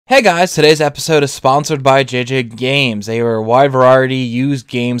Hey guys, today's episode is sponsored by JJ Games. They are a wide variety used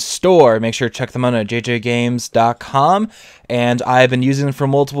games store. Make sure to check them out at jjgames.com. And I've been using them for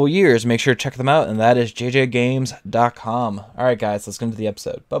multiple years. Make sure to check them out, and that is jjgames.com. Alright guys, let's get into the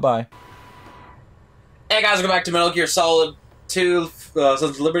episode. Bye-bye. Hey guys, welcome back to Metal Gear Solid 2 Sons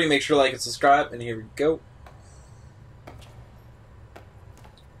of Liberty. Make sure to like and subscribe, and here we go.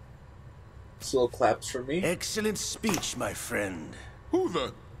 Slow claps for me. Excellent speech, my friend. Who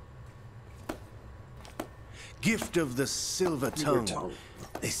the? Gift of the silver tongue.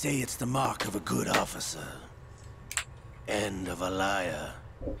 They say it's the mark of a good officer. End of a liar.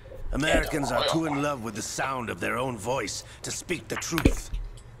 Americans are too in love with the sound of their own voice to speak the truth.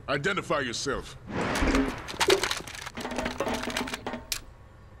 Identify yourself.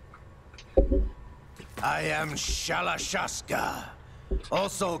 I am Shalashaska,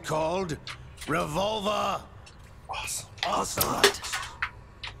 also called Revolver Ocelot.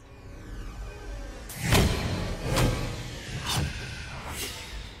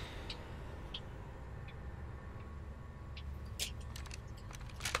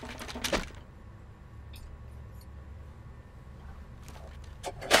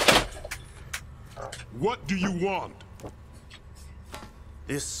 What do you want?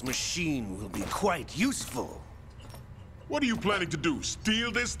 This machine will be quite useful. What are you planning to do?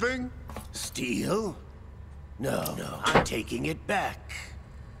 Steal this thing? Steal? No, I'm taking it back.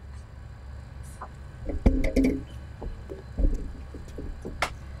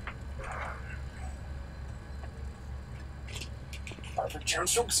 Perfect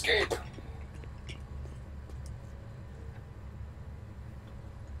chance to escape.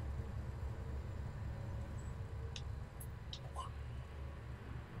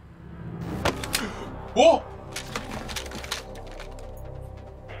 Whoa!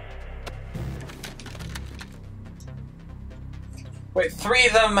 Wait, three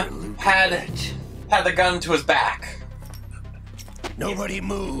of them had the gun to his back. Nobody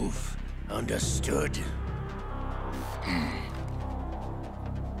move. Understood?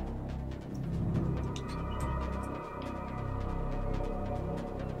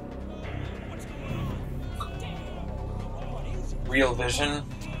 Real vision.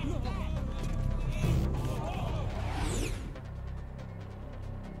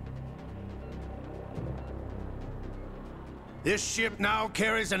 This ship now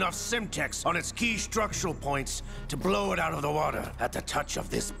carries enough Simtex on its key structural points to blow it out of the water at the touch of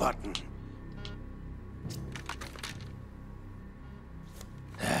this button.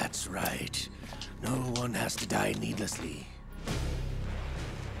 That's right. No one has to die needlessly.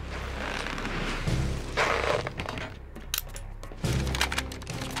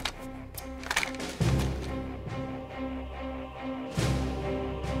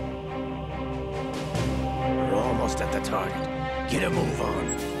 We're almost at the target. Get a move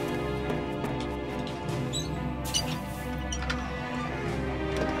on.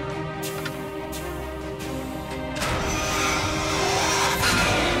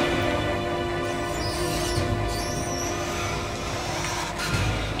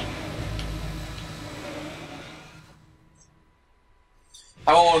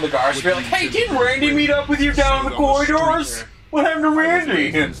 I want one of the guards to be like, hey, didn't Randy meet up with you down the corridors? What happened to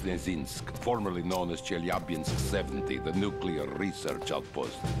Randy? Nezinsk, formerly known as Chelyabinsk 70, the nuclear research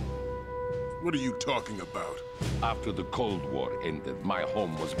outpost. What are you talking about? After the Cold War ended, my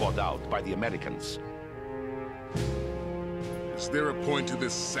home was bought out by the Americans. Is there a point to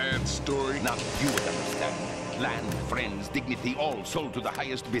this sad story? Now you would understand. Land, friends, dignity, all sold to the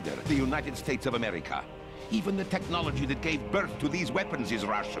highest bidder, the United States of America. Even the technology that gave birth to these weapons is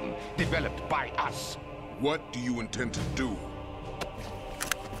Russian, developed by us. What do you intend to do?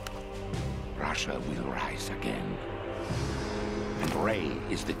 Russia will rise again. And Ray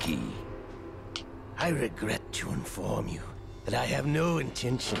is the key. I regret to inform you that I have no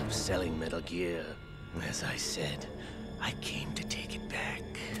intention of selling Metal Gear. As I said, I came to take it back.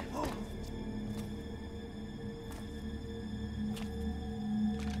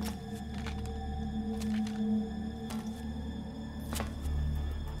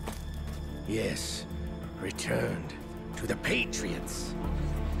 Yes, returned to the Patriots.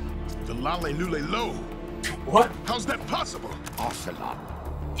 The Lale Lule Lo. What? How's that possible? Ocelot,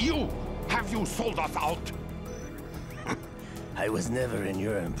 have you sold us out? I was never in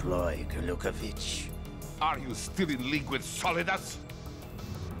your employ, Kurlukovich. Are you still in league with Solidus?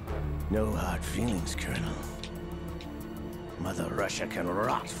 No hard feelings, Colonel. Mother Russia can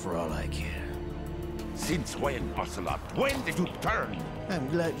rot for all I care. Since when, Ocelot? When did you turn? I'm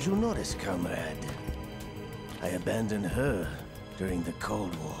glad you noticed, comrade. I abandoned her during the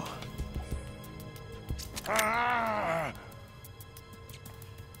Cold War. Ah!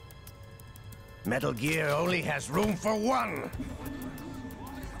 Metal Gear only has room for one.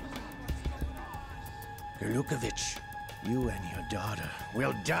 Lukovich, you and your daughter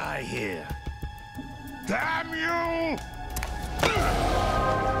will die here. Damn you!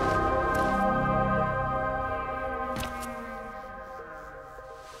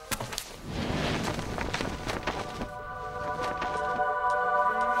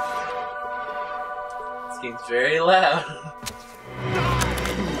 This game's very loud.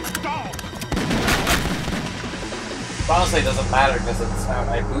 Honestly, it doesn't matter because it's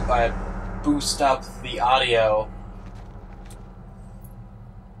I boost up the audio.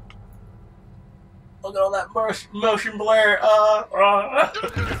 Look at all that motion blur.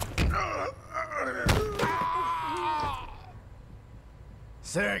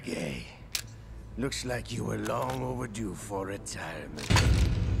 Sergei, looks like you were long overdue for retirement.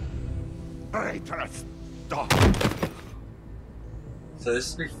 Stop. So this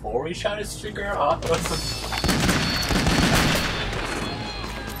is before we shot his finger off?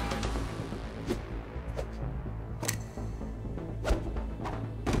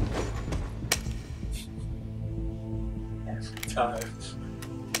 Every time.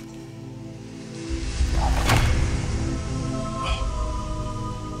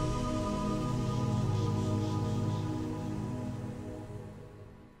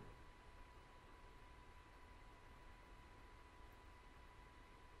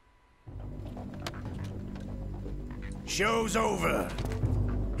 Show's over.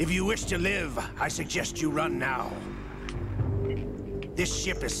 If you wish to live, I suggest you run now. This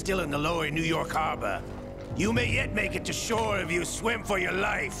ship is still in the lower New York harbor. You may yet make it to shore if you swim for your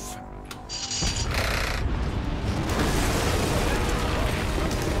life.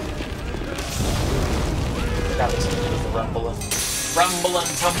 Got this with the rumbling. Rumbling,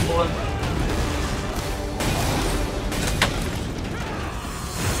 tumbling.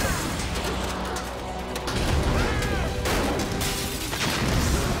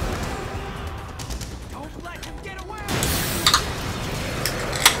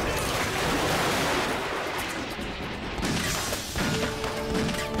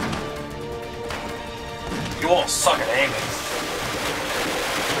 You all suck at aiming.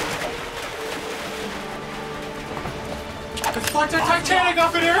 It's like the Titanic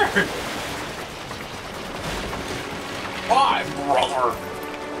up in here! Why, brother?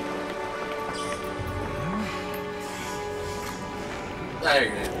 There you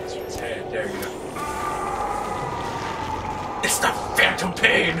go. There you go. It's the Phantom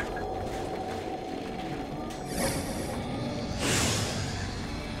Pain!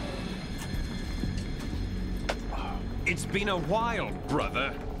 It's been a while, brother.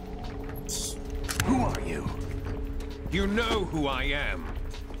 Who are you? You know who I am.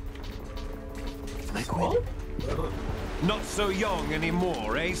 Liquid? Not so young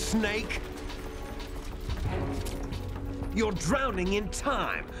anymore, eh, Snake? You're drowning in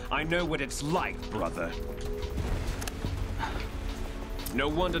time. I know what it's like, brother. No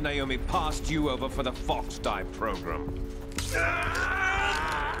wonder Naomi passed you over for the Fox Dive program.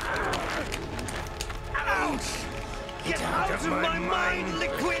 Ouch! Get out of my mind,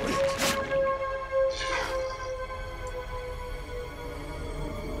 Liquid!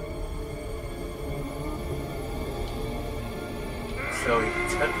 So he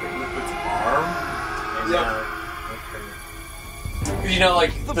touched Liquid's arm? And okay. You know,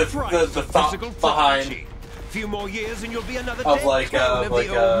 like, the thought behind... Few more years and you'll be another of dead like, clone of the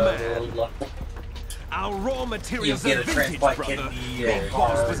old man. you Our raw materials get are a vintage, transplant brother. kidney Big or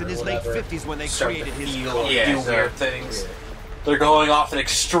Boss was in his or late whatever. 50s when they Start created to his feel, car. do weird things. They're going off an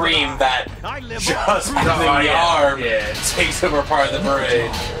extreme that I live just on losing the arm Yeah. takes over part of the brain.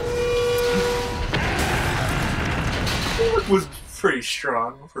 It was pretty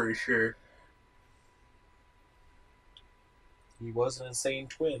strong, I'm pretty sure. He was an insane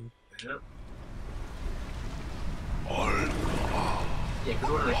twin. Yep. Yeah,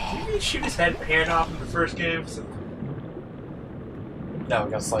 because didn't he shoot his hand off in the first game? So... No,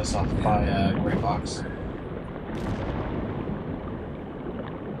 we got sliced off by Grey Fox.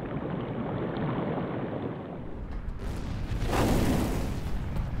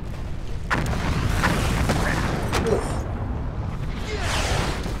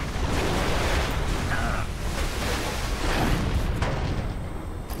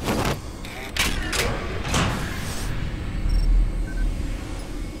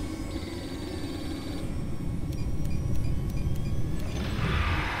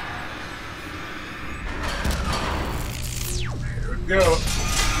 Go.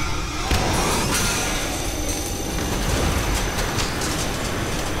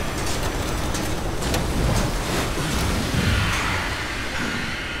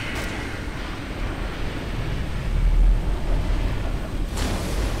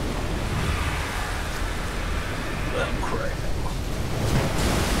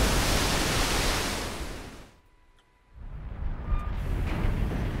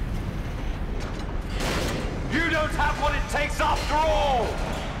 have what it takes after all!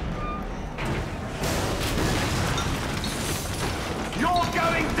 You're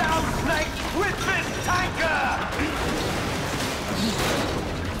going down, Snake, with this tanker!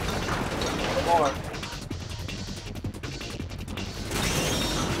 More.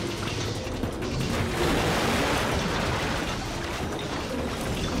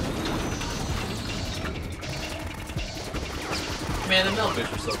 Man, the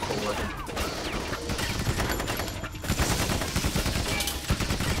milkfish are so cool looking.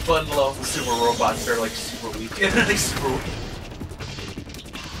 Fun little super robots are like super weak. They're super weak.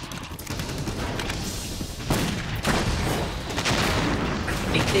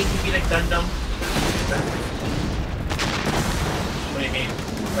 Think they can beat a Gundam? What do you mean?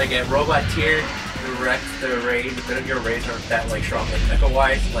 Like a robot tier direct the raid, but your raids aren't that like strong, like mecha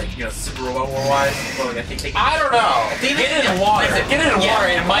wise, like you know, super robot war wise. But like I think they can. I don't know. Get it in water. Get it in water.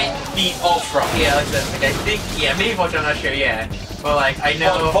 It might be Ultron. Yeah, like I think, yeah, maybe Voltron, I'm not sure, yeah. But like, I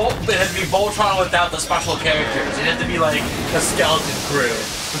know. It has to be Voltron without the special characters. It has to be like a skeleton crew.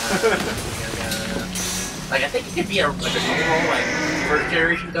 Like I think it could be like a normal like first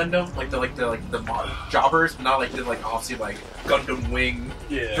generation Gundam, like the modern jobbers, but not like the obviously like Gundam Wing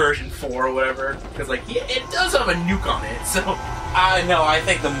version 4 or whatever. Because like it does have a nuke on it, so I know. I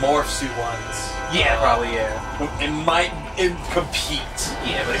think the morph suit ones. yeah, probably It might compete.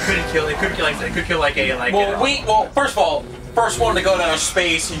 yeah, but it couldn't kill. It could kill like a like. Well, first of all, first one to go down to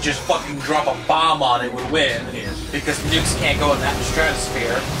space and just fucking drop a bomb on it would win. Yeah. Because nukes can't go in that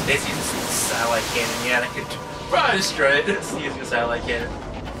stratosphere. They use a satellite cannon. Yeah, that could probably destroy it. It's using a satellite cannon.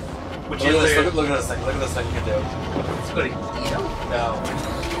 Which Look is at this. Look at this thing. Look at this thing you can do. it's going to eat them. No.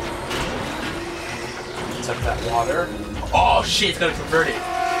 Took that water. Oh shit! It's going to convert it.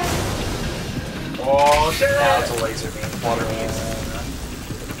 Oh shit! Now it's a laser beam. Water beam.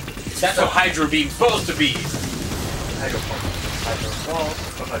 That's what Hydro Beam's supposed to be. Hydro pump. Hydro pump.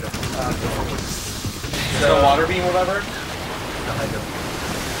 Hydro pump. So water beam, whatever. Hydro.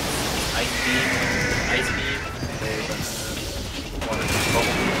 Ice beam. Ice beam. Water beam.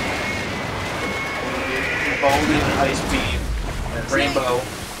 Bubble beam and ice beam. And Rainbow.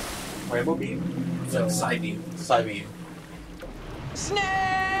 Rainbow beam? It's like side beam. Side beam.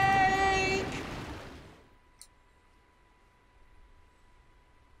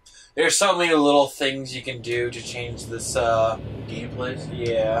 There's so many little things you can do to change this Gameplay.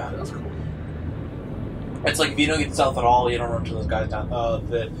 yeah. That's cool. It's like if you don't get stealth at all, you don't run to those guys down.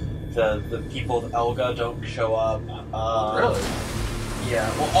 The people with Elga don't show up. Really? Yeah.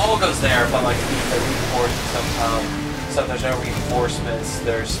 Well, Olga's there, but like they're reinforced somehow. So there's no reinforcements.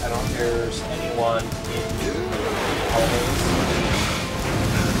 I don't think there's anyone in Elga's.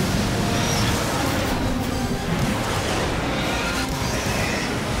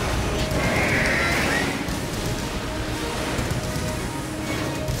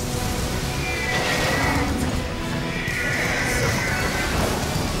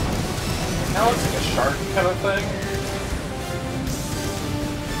 That looks like a shark kind of thing.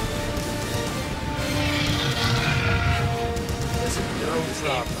 No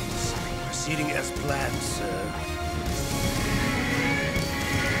problems. Proceeding as planned, sir.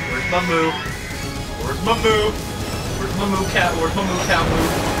 Where's my moo? Where's my moo? Where's my moo cat? Where's my moo cat moo?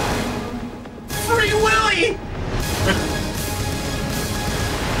 Free Willy!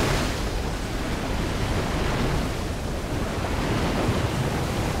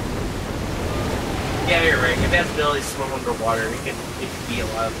 Yeah, you're right. If it has the ability to swim underwater, it can be a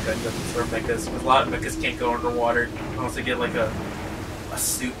lot of Gundams or mechas. A lot of mechas can't go underwater unless they get like a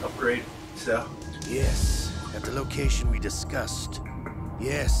suit upgrade. So Yes, at the location we discussed.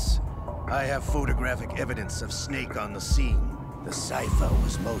 Yes, I have photographic evidence of Snake on the scene. The cipher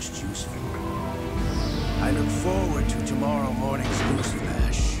was most useful. I look forward to tomorrow morning's news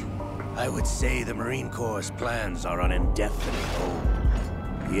flash. I would say the Marine Corps' plans are on indefinite hold.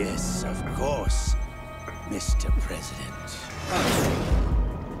 Yes, of course, Mr. President.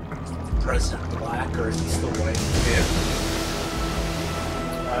 President Black, or is he still white?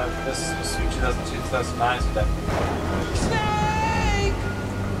 This is supposed to be 2002, 2009, so definitely.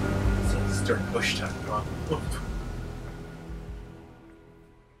 So it's during Bush time, huh?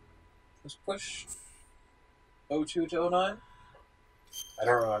 Was Bush 02 to 09? I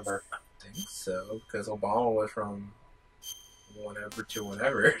don't remember. I think so, because Obama was from whatever to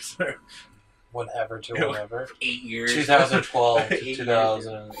whatever. So Whatever to whatever. 8 years. 2012 to 8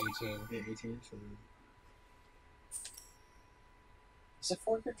 2018. Yeah, 18. So Is it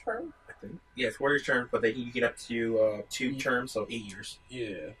 4-year term? I think. Yeah, it's 4 years term, but then you get up to 2 terms, so 8 years.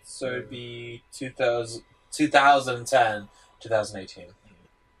 Yeah. So it'd be 2010, 2018.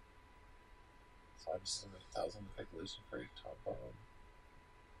 So 5,000 calculation for a top bomb.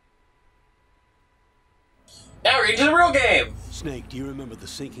 Now we're into the real game! Snake, do you remember the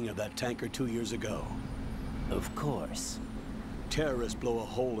sinking of that tanker 2 years ago? Of course. Terrorists blow a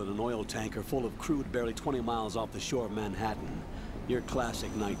hole in an oil tanker full of crude barely 20 miles off the shore of Manhattan. Your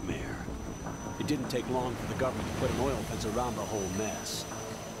classic nightmare. It didn't take long for the government to put an oil fence around the whole mess.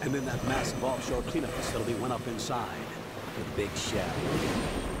 And then that massive offshore cleanup facility went up inside. The big shell.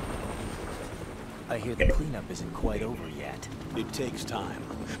 I hear the cleanup isn't quite over yet. It takes time.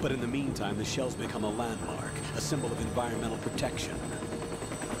 But in the meantime, the shell's become a landmark, a symbol of environmental protection.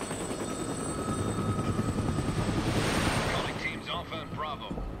 Calling teams Alpha and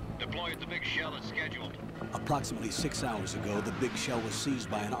Bravo. Deploy at the big shell as scheduled. Approximately 6 hours ago, the big shell was seized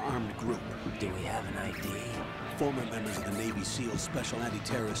by an armed group. Do we have an ID? Former members of the Navy SEAL Special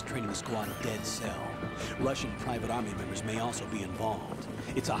Anti-Terrorist Training Squad Dead Cell. Russian private army members may also be involved.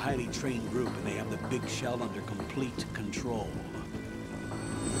 It's a highly trained group, and they have the big shell under complete control.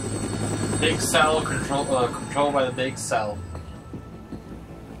 Big cell, controlled by the big cell.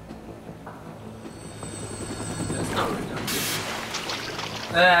 That's not really done.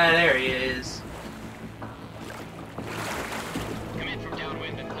 Ah, there he is. Come in from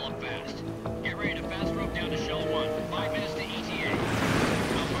downwind and pull up fast. Get ready to fast rope down to Shell 1. 5 minutes to ETA.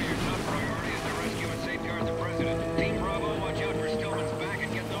 Alpha, your top priority is to rescue and safeguard the President. Team Bravo, watch out for Stillman's back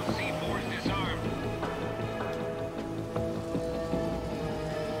and get those C4s disarmed.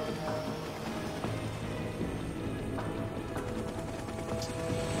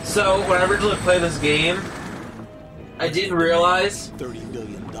 So, when I originally played this game, I didn't realize $30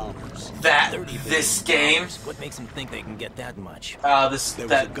 billion. that this game, What makes them think they can get that much? this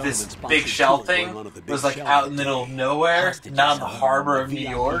big shell thing was like out in the middle of nowhere, not in the harbor of New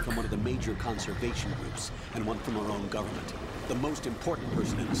York. From one of the major conservation groups, and one from our own government. The most important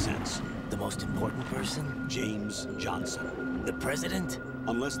person in a sense. The most important person? James Johnson. The president?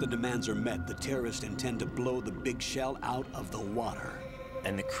 Unless the demands are met, the terrorists intend to blow the big shell out of the water.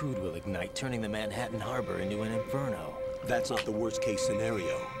 And the crude will ignite, turning the Manhattan harbor into an inferno. That's not the worst-case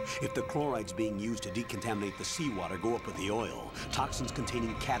scenario. If the chlorides being used to decontaminate the seawater go up with the oil, toxins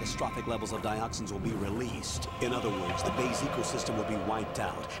containing catastrophic levels of dioxins will be released. In other words, the bay's ecosystem will be wiped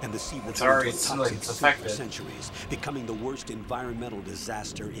out, and the sea will turn into a toxic soup for centuries, becoming the worst environmental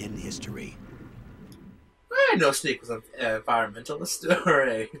disaster in history. I didn't know Snake was an environmentalist.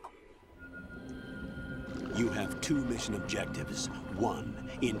 Hooray. You have 2 mission objectives. 1,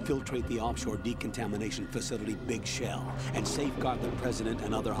 infiltrate the offshore decontamination facility Big Shell and safeguard the president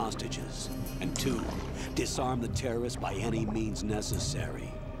and other hostages. And 2, disarm the terrorists by any means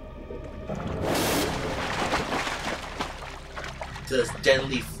necessary. Does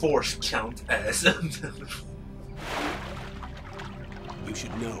deadly force count as? You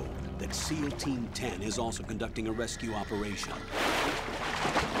should know that SEAL Team 10 is also conducting a rescue operation.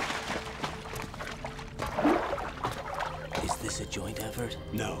 Is this a joint effort?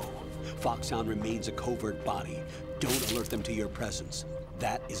 No. Foxhound remains a covert body. Don't alert them to your presence.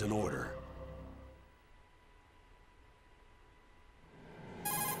 That is an order.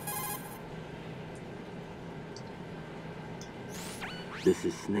 This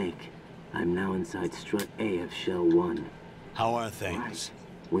is Snake. I'm now inside Strut A of Shell 1. How are things?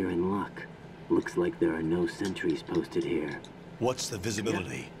 We're in luck. Looks like there are no sentries posted here. What's the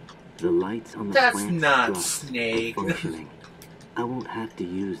visibility? The lights on the That's plant not strut Snake. are functioning. I won't have to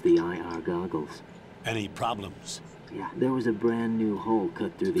use the IR goggles. Any problems? Yeah, there was a brand new hole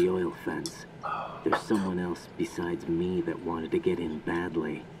cut through the oil fence. There's someone else besides me that wanted to get in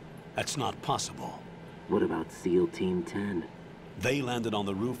badly. That's not possible. What about SEAL Team 10? They landed on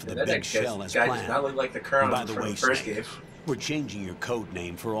the roof of the That Big Shell as guy planned. does not look like the And Colonel by the from way, the first Snake, game. we're changing your code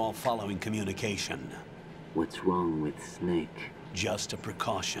name for all following communication. What's wrong with Snake? Just a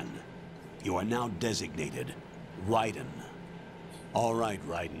precaution. You are now designated Raiden. All right,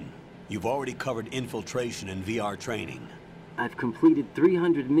 Raiden. You've already covered infiltration and VR training. I've completed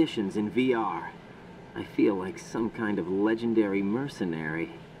 300 missions in VR. I feel like some kind of legendary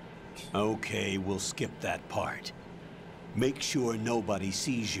mercenary. Okay, we'll skip that part. Make sure nobody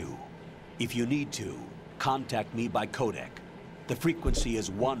sees you. If you need to, contact me by codec. The frequency is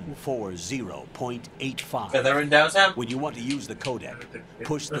 140.85. Are they in downtown? When you want to use the codec,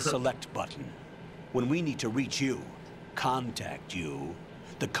 push the select button. When we need to reach you, contact you,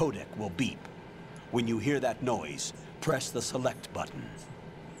 the codec will beep. When you hear that noise, press the select button.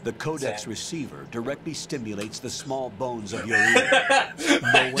 The codec's receiver directly stimulates the small bones of your ear.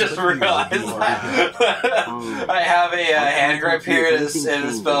 I just realized I have a hand grip here and it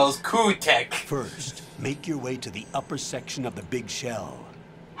spells Kutek. First, make your way to the upper section of the Big Shell.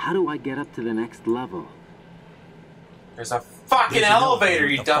 How do I get up to the next level? There's a fucking There's an elevator,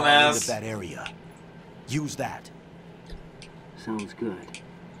 you at the far end of dumbass. that area. Use that. Sounds good.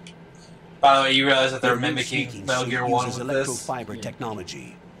 By the way, you realize that they're Their new mimicking sneaking Metal suit Gear 1 uses with this? electrofiber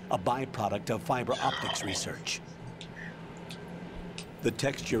technology, a byproduct of fiber optics research. The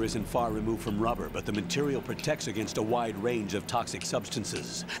texture isn't far removed from rubber, but the material protects against a wide range of toxic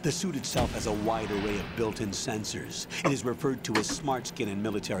substances. The suit itself has a wide array of built-in sensors. It is referred to as smart skin in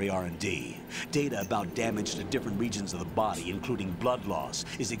military R&D. Data about damage to different regions of the body, including blood loss,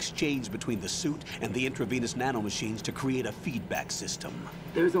 is exchanged between the suit and the intravenous nanomachines to create a feedback system.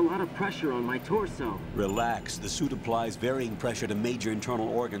 There's a lot of pressure on my torso. Relax. The suit applies varying pressure to major internal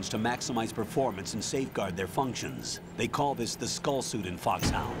organs to maximize performance and safeguard their functions. They call this the skull suit in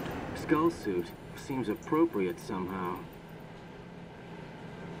Foxhound. Skull suit seems appropriate somehow.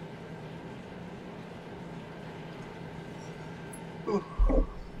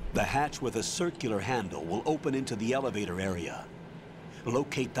 The hatch with a circular handle will open into the elevator area.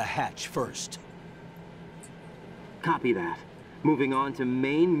 Locate the hatch first. Copy that. Moving on to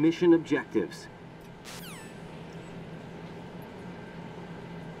main mission objectives.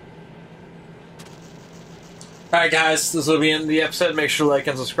 Alright guys, this will be the end of the episode. Make sure to like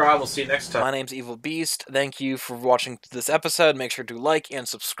and subscribe. We'll see you next time. My name's Evil Beast. Thank you for watching this episode. Make sure to like and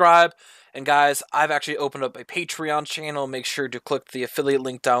subscribe. And guys, I've actually opened up a Patreon channel. Make sure to click the affiliate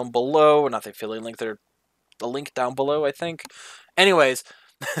link down below. Or not the affiliate link, the link down below, I think. Anyways,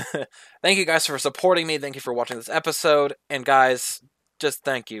 thank you guys for supporting me. Thank you for watching this episode. And guys, just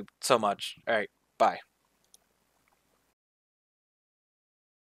thank you so much. Alright, bye.